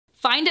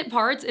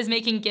FinditParts is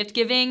making gift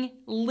giving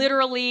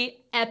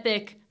literally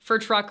epic for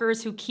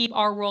truckers who keep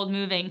our world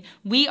moving.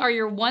 We are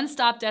your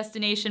one-stop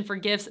destination for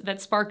gifts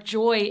that spark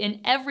joy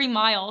in every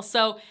mile.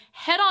 So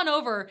head on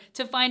over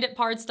to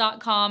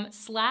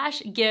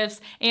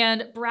finditparts.com/gifts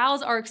and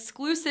browse our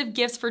exclusive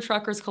Gifts for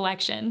Truckers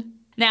collection.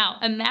 Now,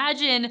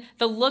 imagine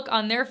the look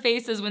on their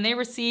faces when they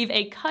receive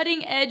a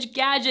cutting-edge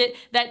gadget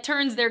that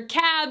turns their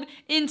cab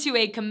into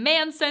a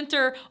command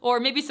center,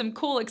 or maybe some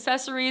cool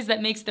accessories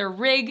that makes their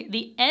rig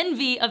the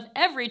envy of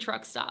every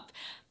truck stop.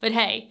 But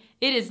hey,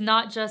 it is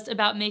not just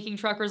about making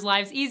truckers'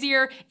 lives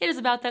easier, it is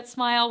about that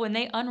smile when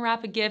they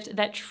unwrap a gift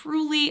that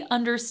truly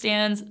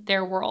understands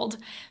their world.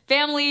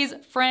 Families,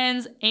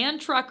 friends, and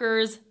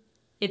truckers,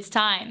 it's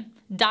time.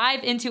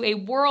 Dive into a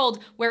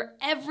world where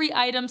every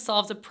item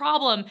solves a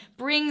problem,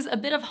 brings a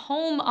bit of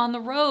home on the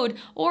road,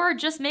 or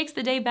just makes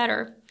the day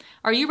better.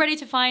 Are you ready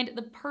to find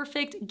the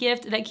perfect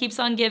gift that keeps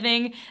on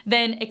giving?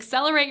 Then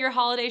accelerate your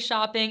holiday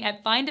shopping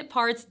at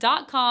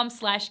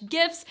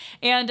finditparts.com/gifts.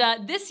 And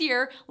this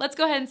year, let's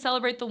go ahead and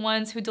celebrate the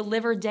ones who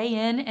deliver day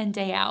in and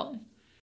day out.